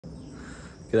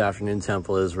Good afternoon,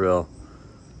 Temple Israel.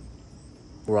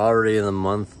 We're already in the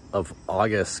month of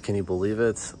August. Can you believe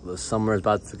it? The summer is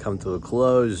about to come to a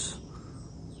close.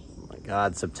 Oh my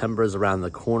God, September is around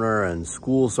the corner and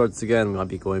school starts again. We might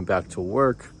be going back to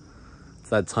work. It's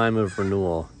that time of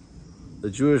renewal. The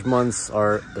Jewish months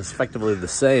are effectively the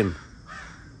same.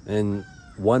 In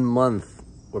 1 month,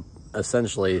 or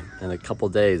essentially in a couple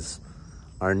days,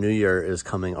 our new year is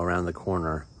coming around the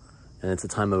corner. And it's a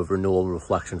time of renewal and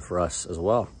reflection for us as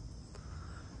well.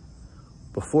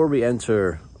 Before we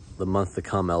enter the month to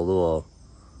come, Elul,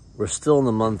 we're still in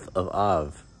the month of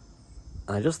Av.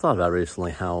 And I just thought about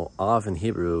recently how Av in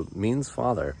Hebrew means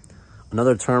father.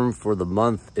 Another term for the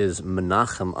month is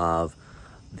Menachem Av,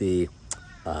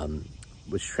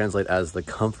 which translates as the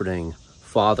comforting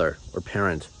father or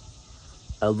parent.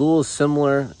 Elul is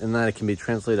similar in that it can be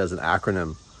translated as an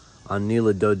acronym. Ani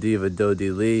l'dodi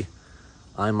v'dodi li.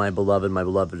 I'm my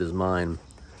beloved is mine.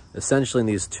 Essentially, in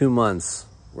these 2 months,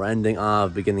 we're ending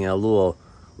Av, beginning Elul.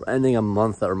 We're ending a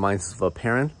month that reminds us of a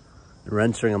parent, and we're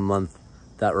entering a month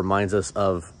that reminds us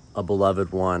of a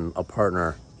beloved one, a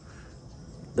partner.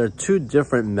 There are 2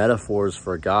 different metaphors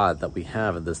for God that we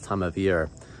have at this time of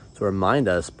year to remind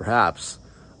us, perhaps,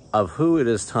 of who it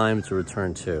is time to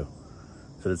return to.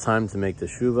 Is it a time to make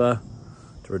teshuvah,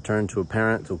 to return to a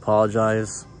parent, to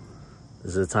apologize?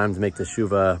 Is it a time to make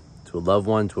teshuvah to a loved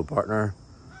one, to a partner,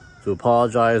 to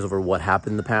apologize over what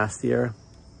happened the past year?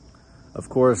 Of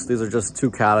course, these are just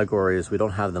 2 categories. We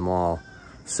don't have them all.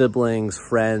 Siblings,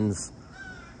 friends,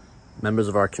 members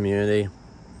of our community.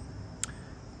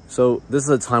 So this is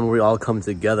a time where we all come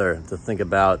together to think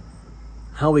about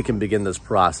how we can begin this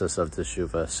process of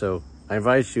teshuvah. So I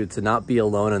invite you to not be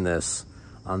alone in this,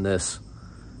 on this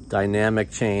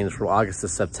dynamic change from August to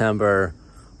September,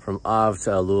 from Av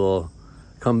to Elul.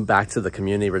 Come back to the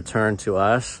community, return to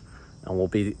us, and we'll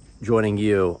be joining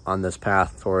you on this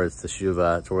path towards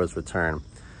teshuvah, towards return.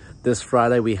 This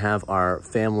Friday, we have our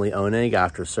family oneg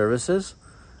after services,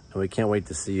 and we can't wait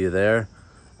to see you there.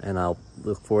 And I'll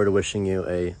look forward to wishing you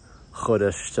a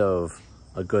chodesh tov,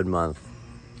 a good month.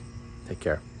 Take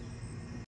care.